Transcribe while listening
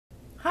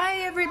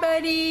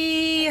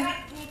everybody.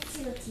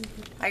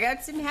 I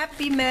got some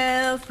happy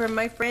mail from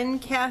my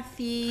friend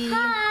Kathy.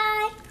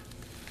 Hi.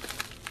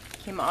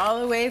 Came all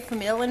the way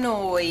from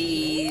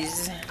Illinois.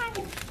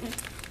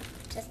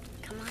 Just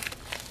come on.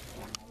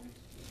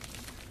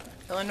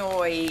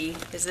 Illinois.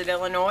 Is it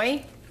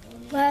Illinois?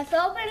 Let's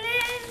open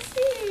it and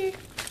see.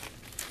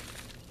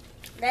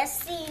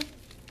 Let's see.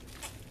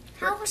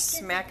 How We're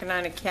smacking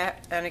on a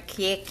cookie. On a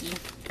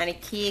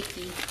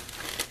cookie.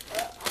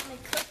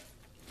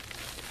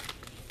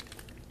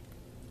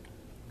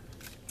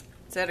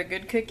 Is that a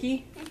good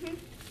cookie? Mm-hmm.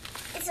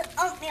 It's an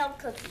oatmeal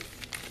cookie.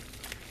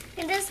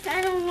 And this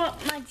kind of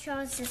what my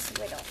jaws is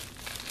little.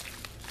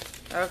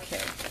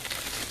 Okay.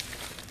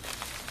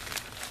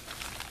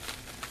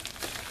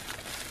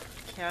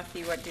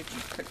 Kathy, what did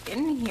you put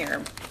in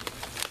here?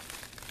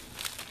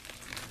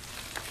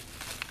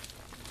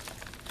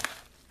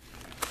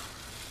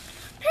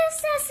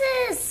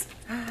 Princesses!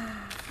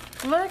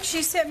 Look,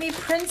 she sent me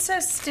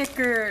princess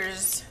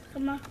stickers.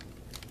 Come on.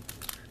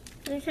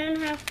 We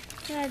can have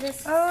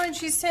this. Oh, and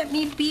she sent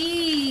me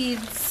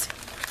beads.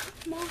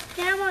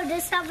 Grandma,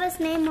 this has his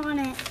name on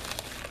it.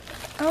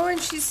 Oh, and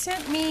she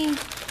sent me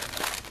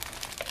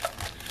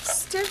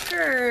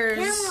stickers.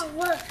 Grandma,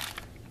 look.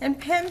 And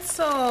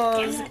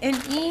pencils. Grandma.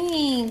 And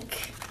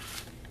ink.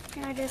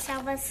 Now this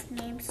has his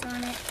names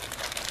on it.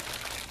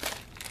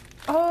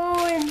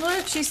 Oh, and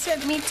look, she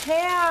sent me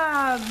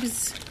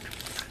tabs.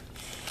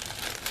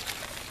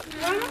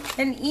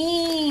 And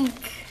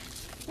ink.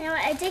 Now,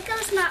 I think it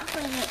was not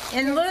for me.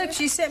 And look,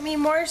 she sent me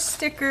more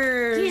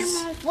stickers.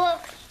 Grandma,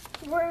 look.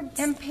 Words.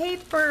 And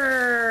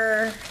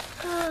paper.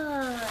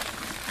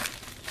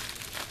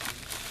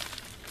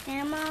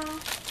 Grandma.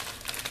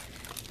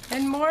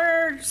 And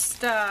more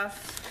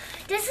stuff.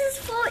 This is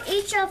for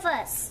each of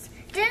us.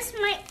 This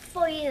might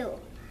for you.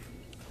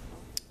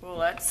 Well,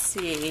 let's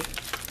see.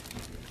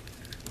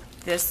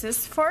 This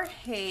is for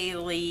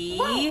Haley.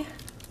 Whoa.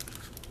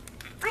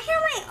 I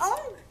have my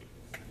own.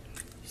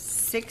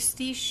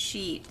 60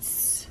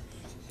 sheets.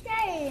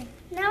 Yay.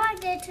 Now I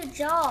get to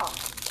draw.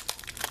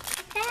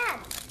 A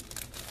pad.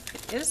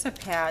 It is a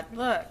pad,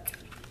 look.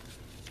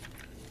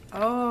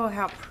 Oh,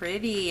 how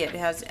pretty. It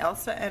has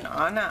Elsa and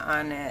Anna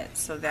on it.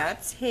 So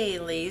that's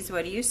Haley's.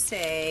 What do you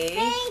say?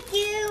 Thank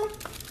you.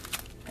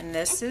 And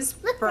this is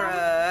Look,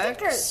 Grandma,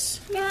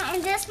 Brooks. Yeah,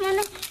 and this one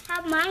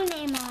have my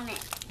name on it.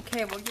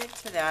 Okay, we'll get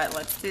to that.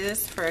 Let's do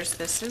this first.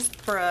 This is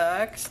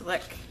Brooks.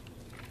 Look.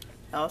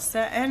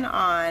 Elsa and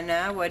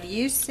Anna. What do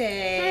you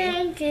say?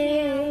 Thank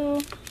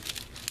you.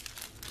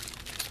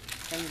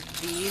 And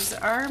these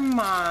are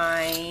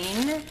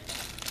mine.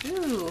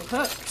 Ooh,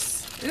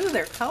 hooks. Ooh,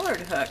 they're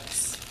colored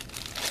hooks.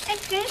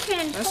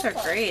 Those are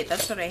great.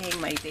 That's what I hang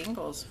my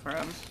dangles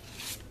from.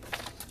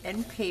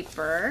 And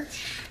paper.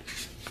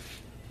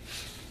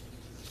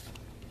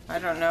 I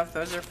don't know if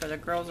those are for the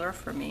girls or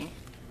for me.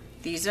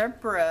 These are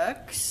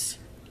Brooks.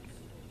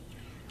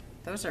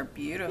 Those are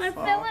beautiful. My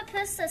favorite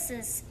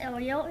princesses,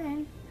 Elio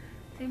and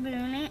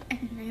Bruni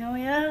and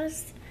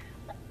Elio's.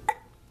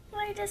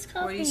 What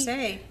do you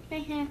say?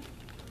 Right here.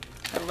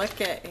 And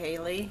look at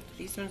Haley.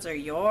 These ones are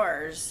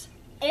yours.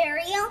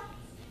 Ariel,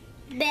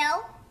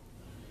 Belle,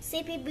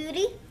 Sleepy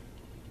Booty,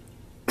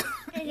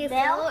 and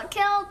Belle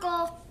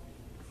Kilgo.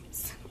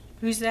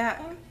 Who's that?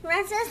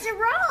 Princess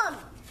Rob.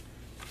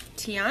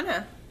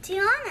 Tiana.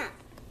 Tiana.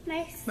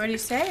 Nice. What do you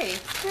say?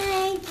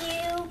 Thank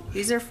you.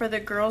 These are for the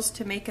girls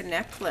to make a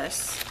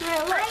necklace.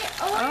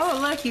 Oh,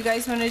 look, you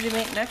guys wanted to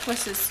make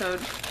necklaces, so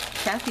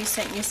Kathy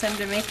sent you some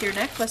to make your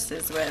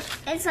necklaces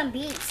with. and some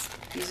beads.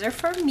 These are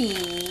for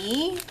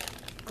me.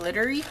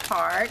 Glittery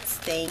hearts,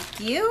 thank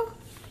you.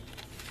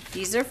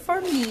 These are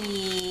for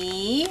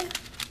me.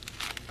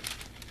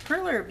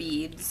 Perler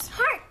beads.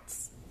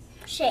 Hearts.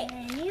 Shape.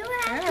 You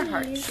have They're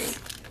heart these.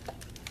 shaped.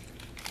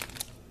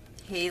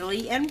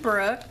 Haley and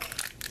Brooke.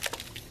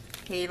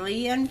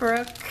 Haley and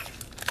Brooke.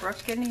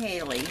 Brooke and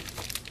Haley.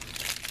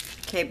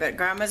 Okay, but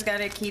Grandma's got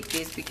to keep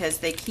these because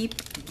they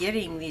keep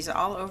getting these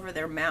all over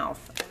their mouth.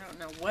 I don't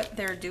know what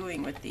they're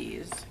doing with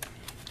these.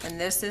 And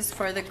this is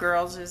for the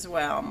girls as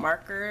well.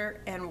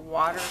 Marker and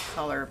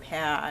watercolor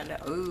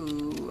pad.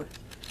 Ooh,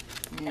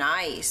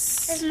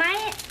 nice.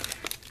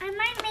 I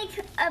might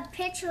make a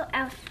picture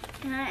of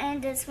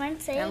and this one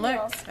say And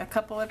look, a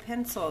couple of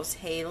pencils.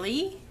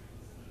 Haley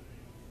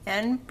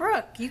and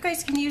Brooke. You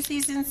guys can use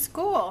these in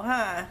school,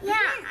 huh? Yeah,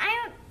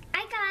 I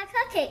got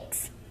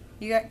cupcakes.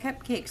 You got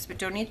cupcakes, but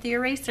don't eat the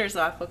erasers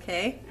off,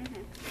 okay?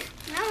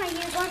 Now are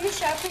you going to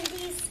sharpen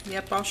these?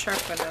 Yep, I'll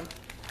sharpen them.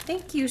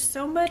 Thank you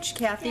so much,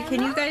 Kathy.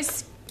 Can you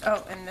guys...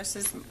 Oh, and this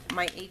is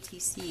my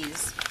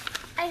ATCs.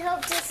 I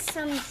hope just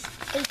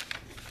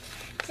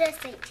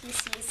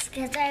ATCs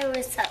because I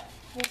was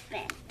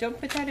hoping. Don't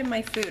put that in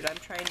my food. I'm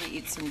trying to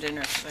eat some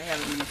dinner because I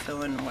haven't been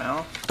feeling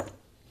well.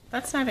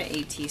 That's not an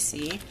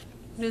ATC.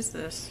 What is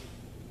this?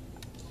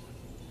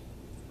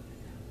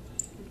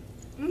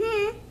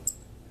 I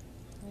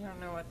don't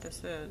know what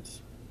this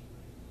is.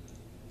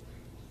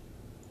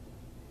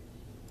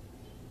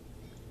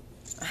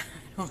 I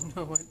don't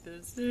know what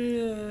this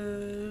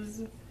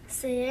is.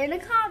 See you in the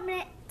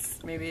comments.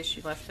 Maybe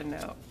she left a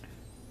note.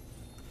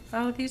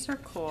 Oh, these are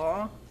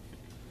cool.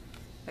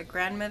 A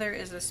grandmother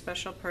is a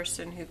special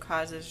person who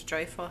causes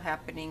joyful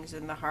happenings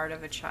in the heart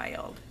of a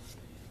child.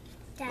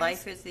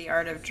 Life is the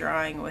art of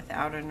drawing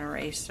without an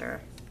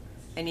eraser.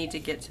 I need to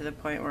get to the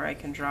point where I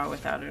can draw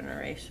without an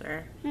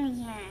eraser.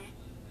 Yeah.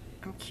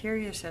 I'm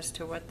curious as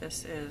to what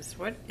this is.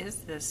 What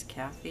is this,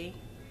 Kathy?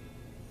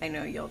 I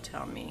know you'll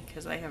tell me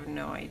because I have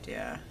no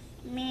idea.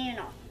 Me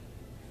no.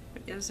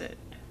 What is it?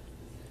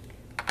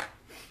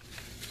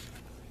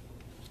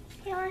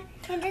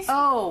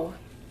 Oh,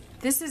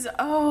 this is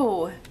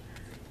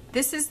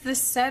the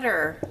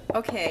setter.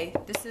 Okay,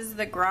 this is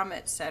the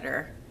grommet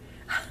setter.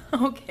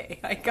 Okay,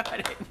 I got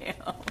it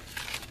now.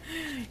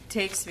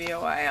 Takes me a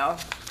while.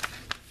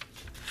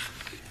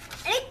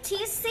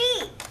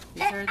 ATC.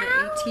 These are the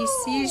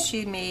ATCs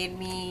she made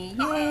me.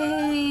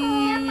 Yay!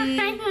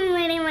 I'm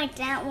reading like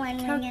that one.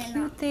 How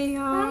cute they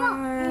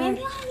are.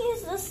 Maybe I'll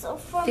use this for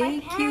my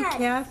Thank you, pad.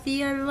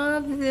 Kathy. I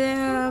love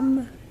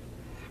them.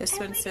 This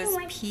one says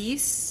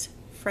peace,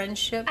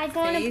 friendship, I'm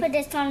going to faith. put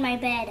this on my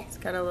bed. It's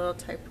got a little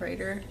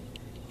typewriter.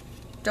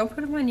 Don't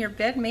put them on your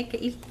bed.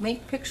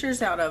 Make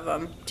pictures out of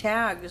them.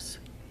 Tags.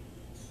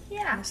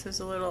 Yeah. This is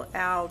a little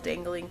owl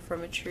dangling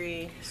from a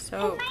tree.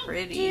 So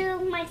pretty. I might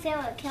do my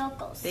favorite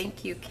chemicals.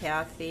 Thank you,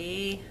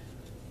 Kathy.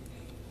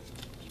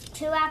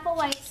 2 apple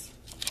whites.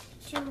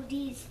 2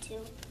 these 2.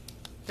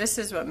 This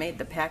is what made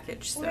the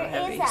package so Where is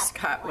heavy. that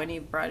Scott, one? when he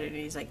brought it in,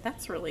 he's like,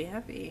 that's really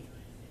heavy.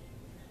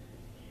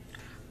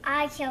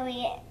 I carry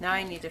it. Now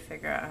I need to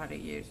figure out how to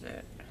use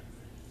it.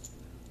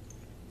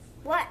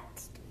 What?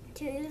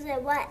 To use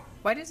it what?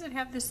 Why does it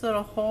have this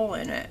little hole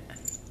in it?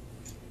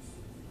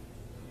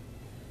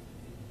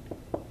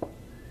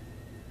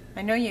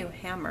 I know you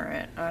hammer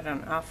it.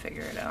 I'll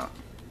figure it out.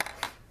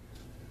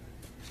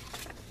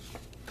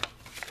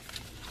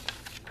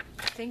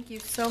 Thank you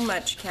so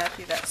much,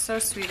 Kathy. That's so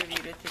sweet of you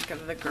to think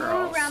of the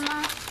girls. Oh,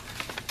 Grandma.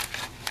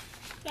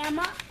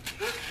 Grandma.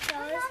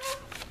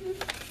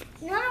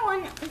 Another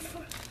one.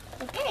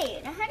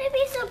 Okay, how to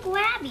be so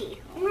grabby?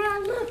 Now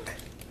look.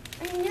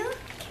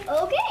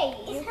 Okay,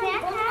 you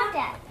can't have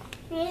that.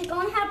 He's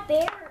going to have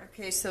bears.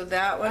 Okay, so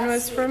that one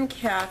was from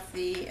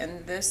Kathy,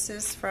 and this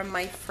is from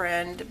my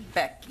friend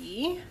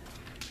Becky.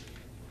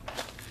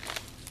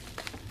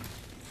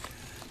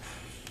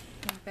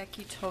 And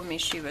Becky told me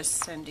she was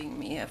sending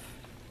me a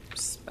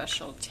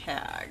special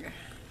tag.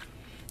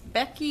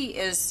 Becky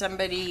is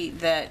somebody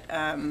that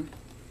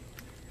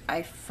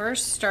I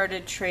first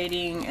started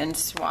trading and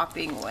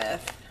swapping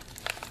with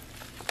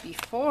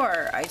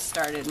before I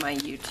started my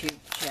YouTube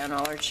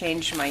channel or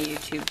changed my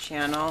YouTube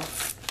channel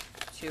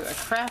to a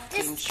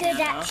crafting channel.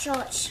 That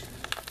shorts.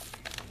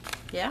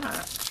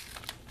 Yeah,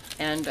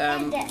 and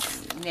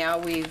now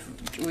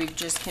we've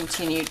just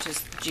continued to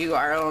do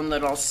our own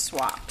little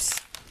swaps.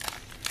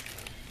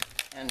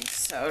 And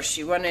so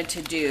she wanted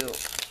to do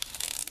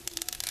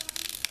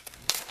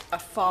a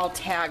fall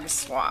tag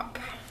swap.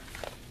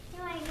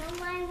 No, I know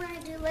what I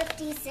want to do with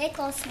these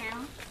sickles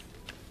now.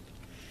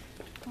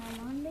 I'm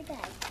on the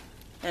bed.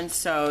 And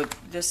so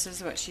this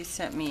is what she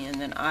sent me,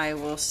 and then I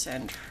will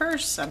send her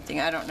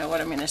something. I don't know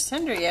what I'm going to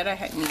send her yet. I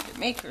need to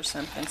make her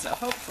something, so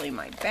hopefully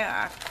my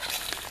back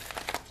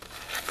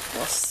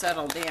will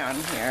settle down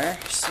here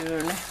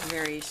soon,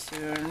 very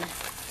soon.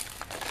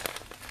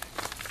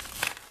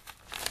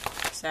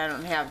 So I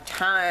don't have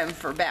time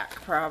for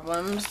back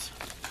problems.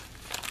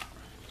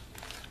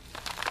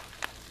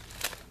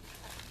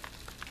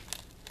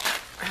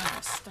 Oh,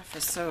 this stuff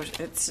is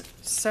it's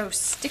so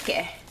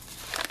sticky.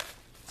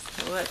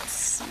 Let's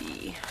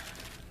see.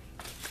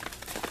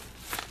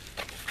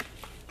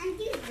 And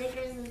these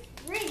zippers is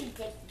really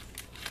thick.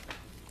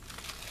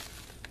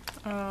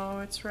 Oh,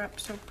 it's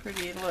wrapped so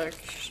pretty. Look,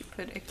 she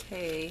put a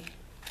K.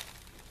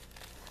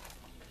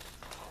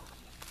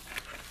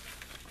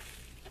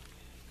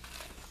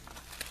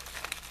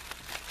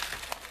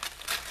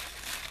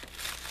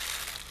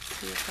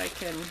 See if I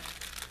can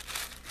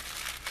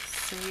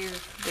save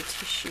the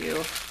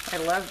tissue. I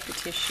love the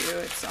tissue.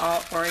 It's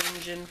all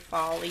orange and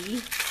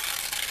folly.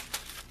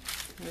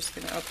 I'm just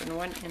going to open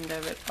one end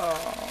of it.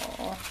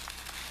 Oh,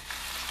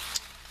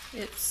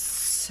 it's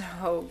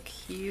so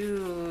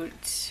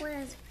cute. What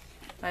is it?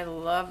 I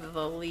love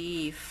the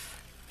leaf.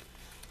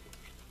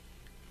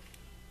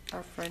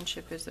 Our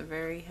friendship is a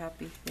very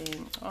happy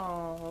thing.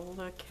 Oh,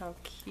 look how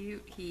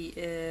cute he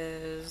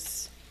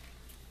is.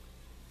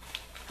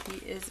 He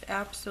is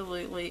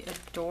absolutely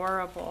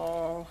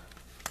adorable.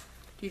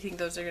 Do you think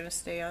those are going to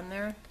stay on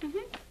there? Mm-hmm.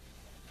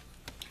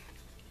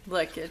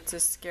 Look, it's a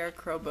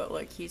scarecrow, but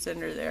look, he's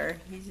under there.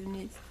 He's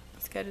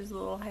got his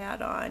little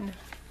hat on.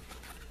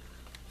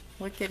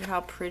 Look at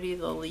how pretty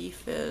the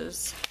leaf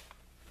is.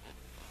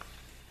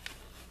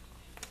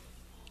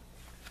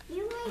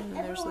 You And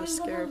might there's ever the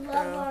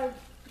scarecrow.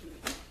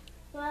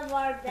 Love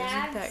our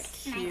bags. Isn't that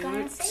Am I gonna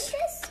cute? say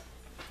this?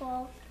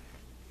 Well,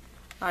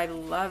 I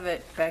love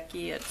it,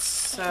 Becky. It's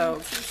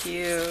so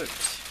cute.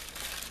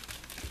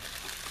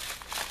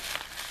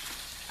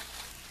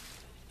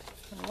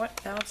 And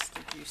what else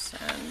did you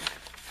send?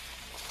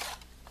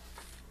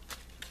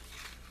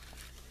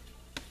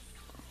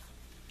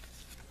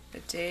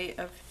 Day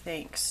of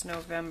Thanks,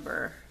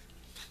 November.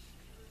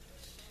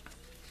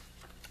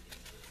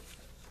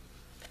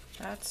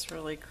 That's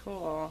really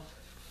cool.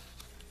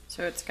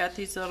 So it's got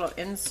these little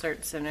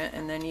inserts in it,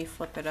 and then you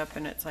flip it up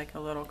and it's like a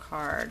little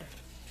card.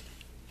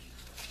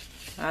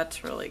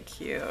 That's really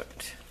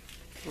cute.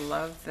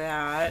 Love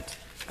that.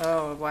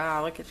 Oh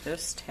wow, look at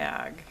this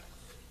tag.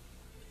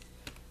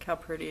 Look how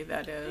pretty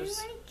that is.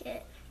 I like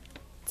it.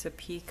 It's a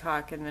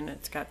peacock, and then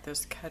it's got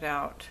this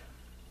cutout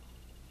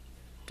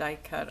die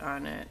cut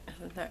on it.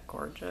 Isn't that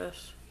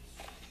gorgeous?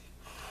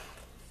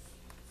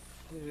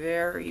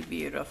 Very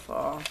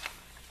beautiful.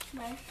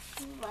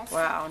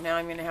 Wow, now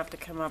I'm gonna have to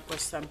come up with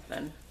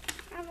something.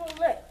 Oh,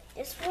 look,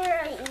 this is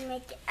where I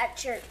make it at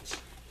church.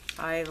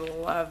 I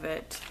love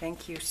it.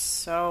 Thank you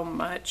so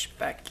much,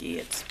 Becky.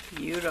 It's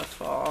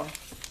beautiful.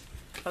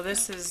 Oh,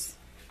 this is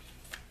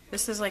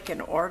like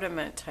an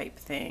ornament type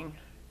thing.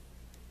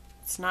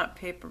 It's not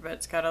paper, but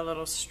it's got a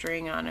little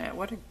string on it.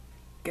 What a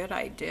good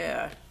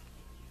idea.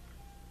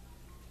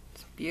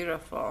 It's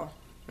beautiful.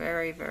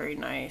 Very, very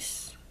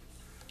nice.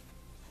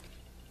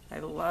 I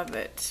love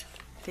it.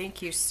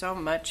 Thank you so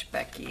much,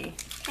 Becky.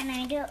 Can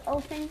I do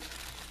open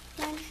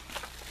one?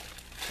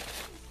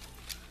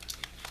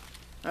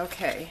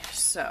 Okay,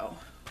 so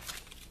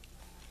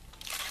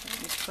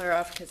let me clear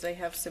off because I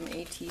have some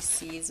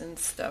ATCs and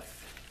stuff.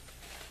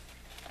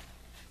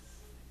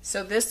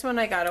 So this one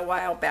I got a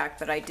while back,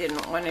 but I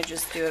didn't want to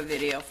just do a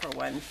video for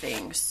one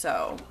thing.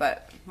 So,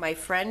 but my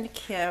friend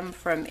Kim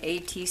from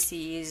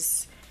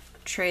ATC's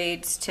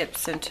Trades,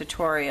 Tips, and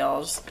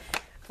Tutorials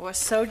was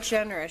so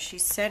generous. She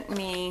sent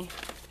me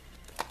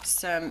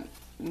some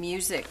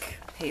music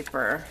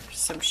paper,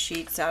 some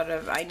sheets out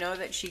of, I know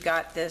that she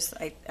got this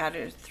at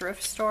a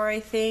thrift store, I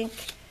think,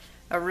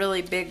 a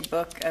really big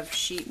book of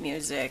sheet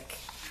music,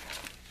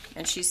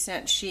 and she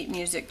sent sheet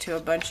music to a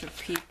bunch of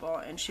people,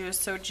 and she was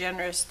so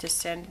generous to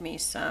send me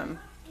some.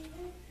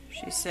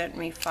 She sent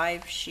me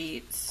 5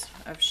 sheets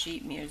of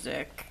sheet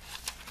music,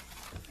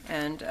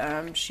 and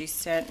she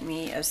sent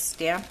me a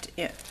stamped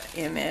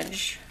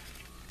image.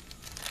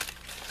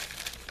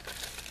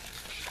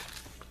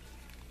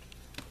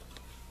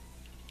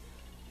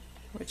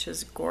 Which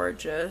is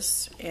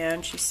gorgeous,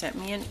 and she sent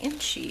me an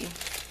Inchy.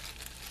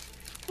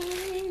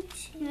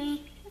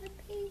 Inchy, a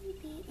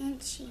baby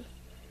Inchy.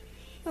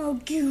 Oh,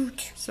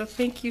 cute. So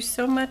thank you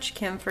so much,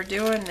 Kim, for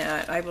doing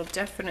that. I will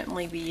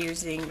definitely be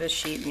using the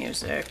sheet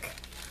music.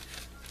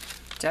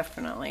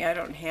 Definitely. I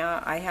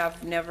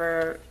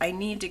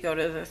need to go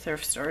to the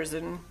thrift stores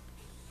and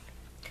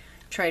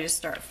try to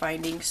start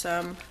finding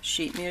some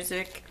sheet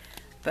music,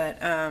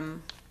 but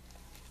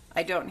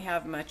I don't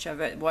have much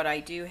of it. What I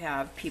do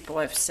have, people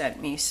have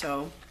sent me,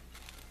 so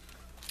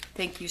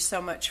thank you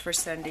so much for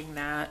sending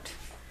that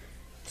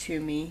to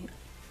me.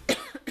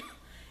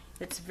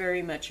 It's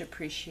very much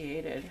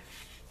appreciated.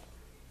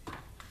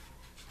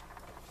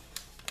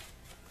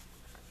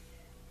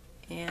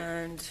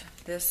 And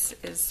this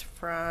is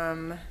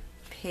from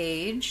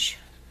Paige.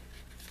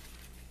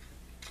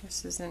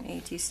 This is an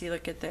ATC.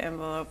 Look at the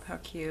envelope, how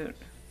cute.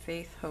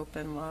 Faith, hope,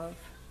 and love.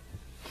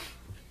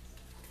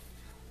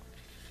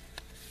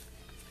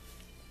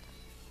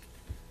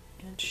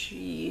 And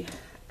she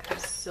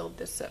has sealed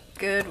this up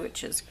good,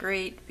 which is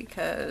great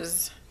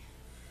because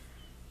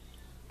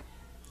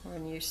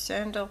when you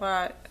send a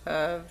lot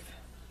of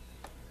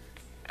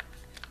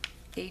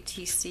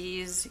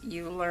ATCs,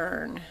 you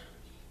learn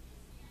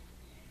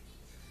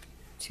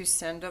to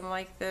send them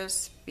like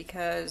this,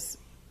 because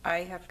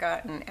I have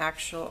gotten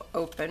actual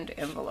opened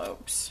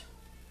envelopes.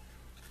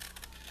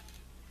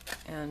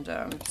 And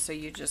so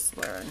you just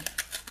learn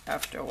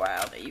after a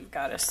while that you've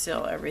got to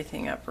seal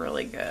everything up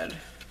really good.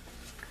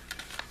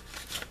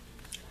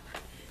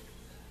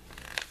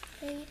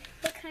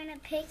 What kind of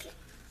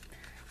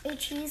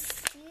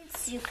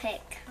seeds you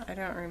pick? I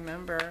don't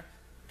remember.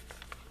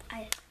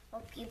 I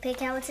hope you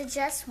pick out a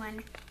just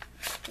one.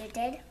 You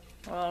did?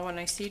 Well, when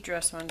I see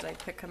dress ones, I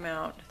pick them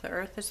out. The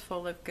earth is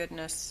full of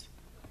goodness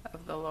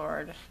of the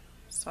Lord.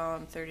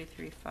 Psalm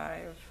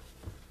 33:5.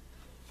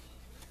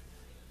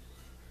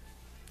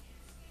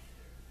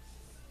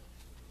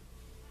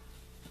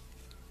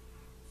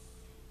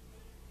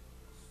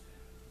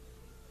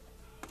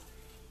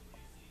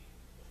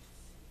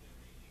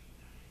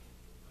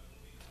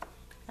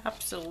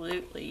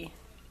 Absolutely,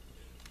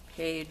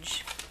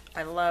 Paige.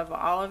 I love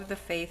all of the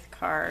faith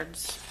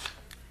cards.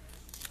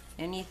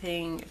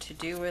 Anything to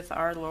do with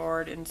our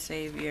Lord and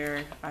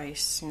Savior, I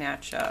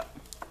snatch up.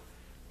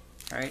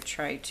 Or I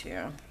try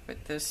to.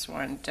 But this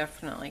one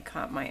definitely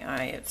caught my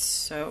eye. It's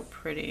so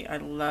pretty. I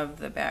love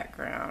the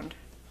background.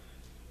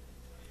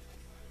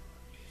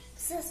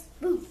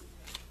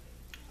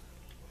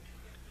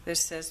 This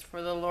says,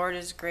 "For the Lord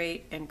is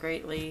great and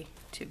greatly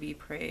to be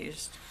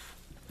praised."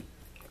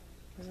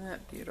 Isn't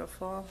that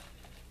beautiful?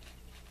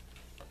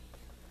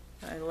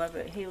 I love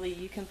it. Haley,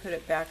 you can put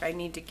it back. I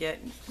need to get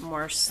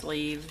more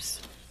sleeves.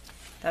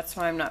 That's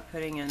why I'm not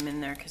putting them in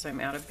there, because I'm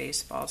out of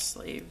baseball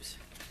sleeves.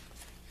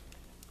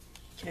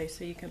 Okay,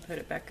 so you can put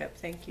it back up.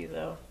 Thank you,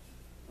 though.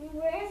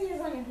 Where are you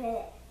going to put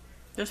it?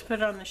 Just put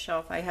it on the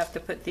shelf. I have to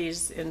put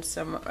these in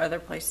some other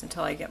place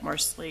until I get more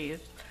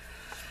sleeves.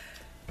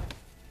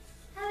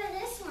 How about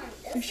this one?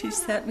 And she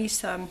sent me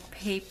some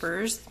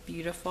papers.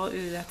 Beautiful.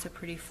 Ooh, that's a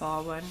pretty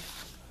fall one.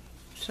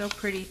 So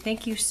pretty.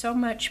 Thank you so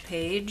much,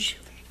 Paige.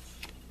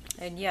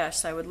 And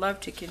yes, I would love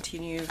to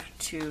continue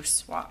to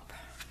swap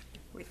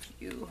with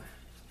you.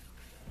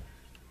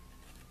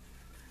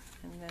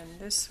 And then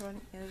this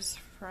one is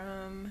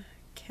from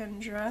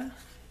Kendra.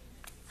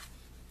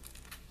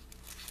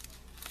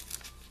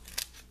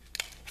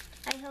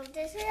 I hope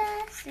this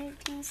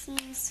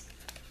is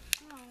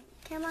oh,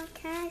 come on,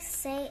 can I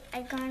say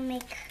I'm gonna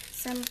make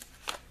some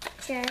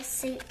just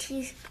suit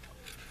tees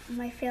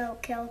my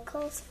favorite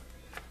chemicals?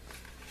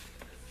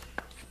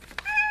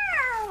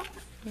 Ow!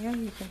 Yeah,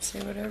 you can say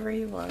whatever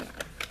you want.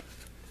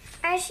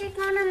 I'm actually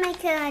gonna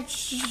make a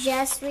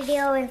just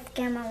video if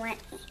Gamma let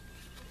me.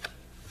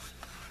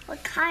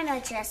 What kind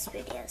of just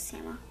videos,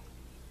 Gamma?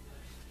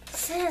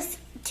 Sis,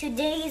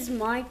 today is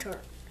my turn.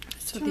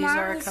 So these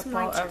are a Tomorrow's couple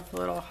my turn. of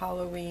little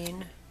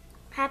Halloween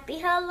Happy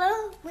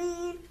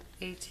Halloween.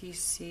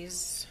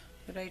 ATCs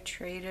that I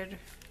traded.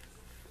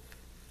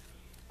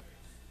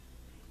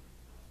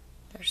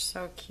 They're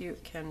so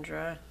cute,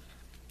 Kendra.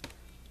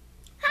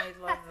 I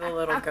love the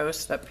little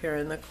ghost up here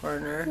in the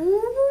corner.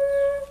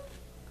 Ooh.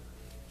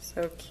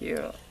 So cute.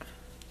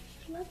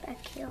 Look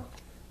at cute.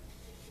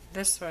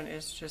 This one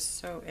is just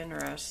so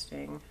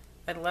interesting.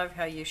 I love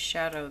how you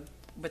shadowed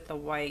with the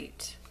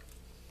white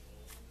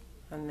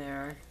on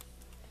there.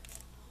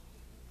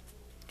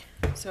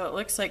 So it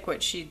looks like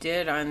what she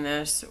did on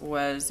this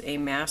was a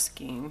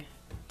masking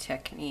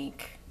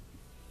technique.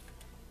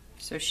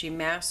 So she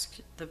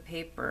masked the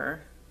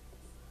paper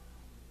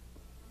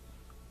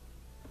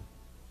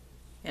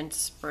and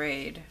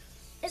sprayed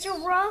It's a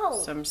roll.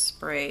 some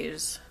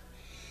sprays.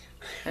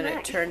 And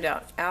it turned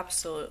out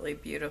absolutely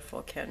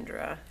beautiful,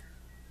 Kendra.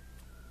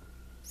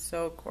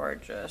 So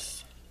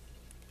gorgeous.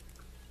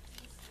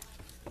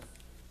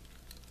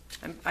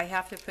 I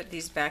have to put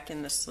these back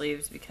in the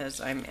sleeves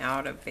because I'm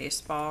out of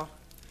baseball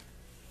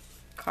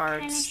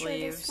card Can I show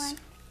this sleeves. one?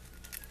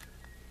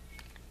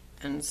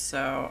 And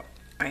so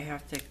I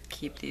have to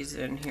keep these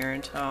in here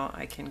until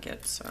I can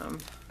get some.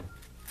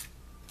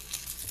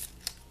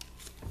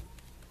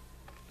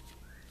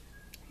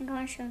 I'm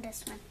going to show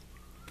this one.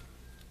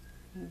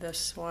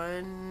 This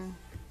one.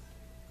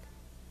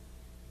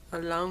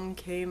 Along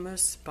came a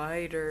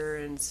spider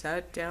and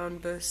sat down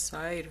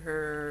beside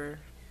her.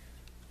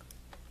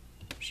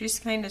 She's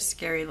kind of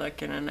scary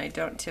looking, and I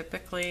don't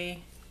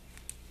typically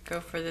go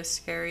for the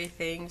scary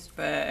things,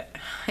 but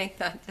I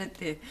thought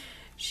that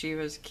she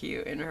was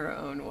cute in her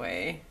own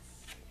way.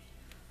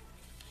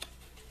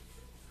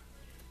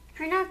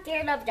 Her not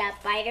scared of that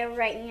spider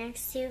right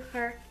next to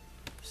her.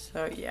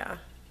 So yeah.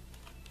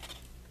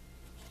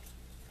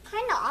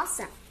 Kind of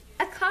awesome.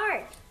 A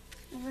card.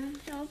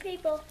 No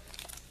people.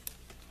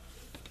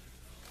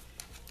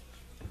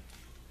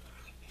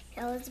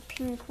 That was a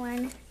pink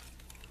one.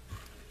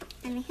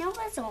 And here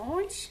was an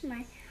orange.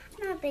 I'm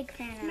not a big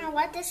fan of. Now,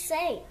 what does it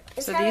say?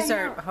 Is So that these a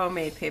are note?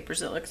 homemade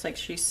papers. It looks like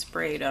she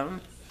sprayed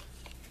them.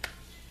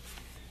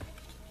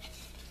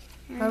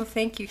 Oh,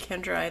 thank you,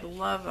 Kendra. I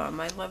love them.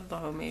 I love the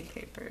homemade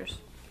papers.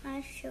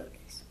 I'll show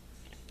this.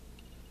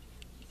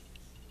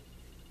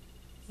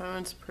 That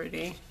one's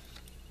pretty.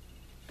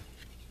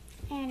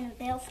 And a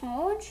beautiful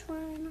orange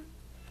one.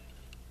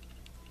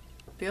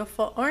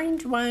 Beautiful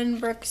orange one,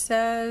 Brooke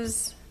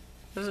says.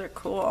 Those are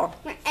cool.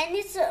 And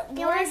it's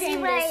you want to see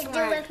what I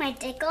do with my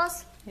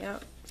tickles?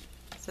 Yep.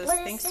 It says, What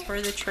is thanks it?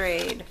 for the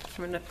trade. I'm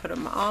going to put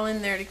them all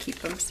in there to keep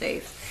them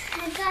safe.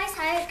 And guys,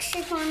 I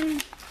actually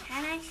want.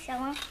 Can I show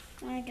them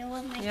what I do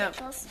with my Yep.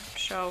 tickles?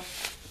 So,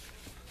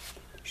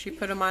 she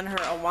put them on her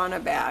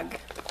Awana bag.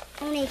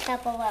 Only a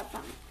couple of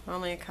them.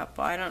 Only a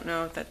couple. I don't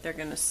know that they're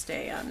going to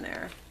stay on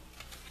there.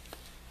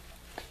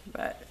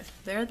 But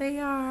there they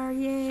are.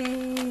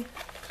 Yay.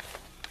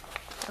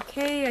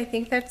 Okay, I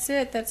think that's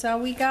it. That's all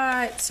we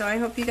got. So I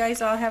hope you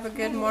guys all have a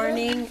good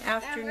morning,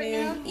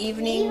 afternoon,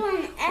 evening,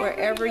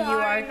 wherever you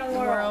are in the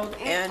world.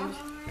 And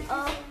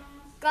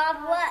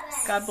God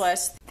bless. God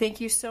bless. Thank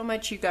you so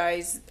much, you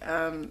guys,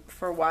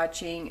 for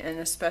watching. And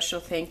a special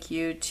thank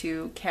you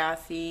to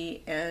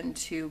Kathy and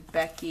to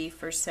Becky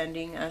for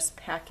sending us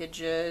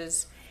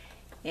packages.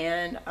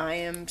 And I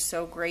am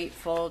so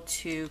grateful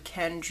to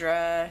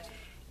Kendra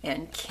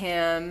and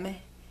Kim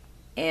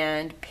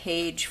and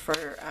Paige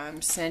for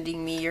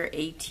sending me your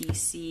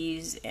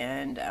ATCs.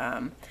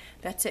 And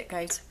that's it,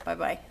 guys.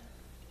 Bye-bye.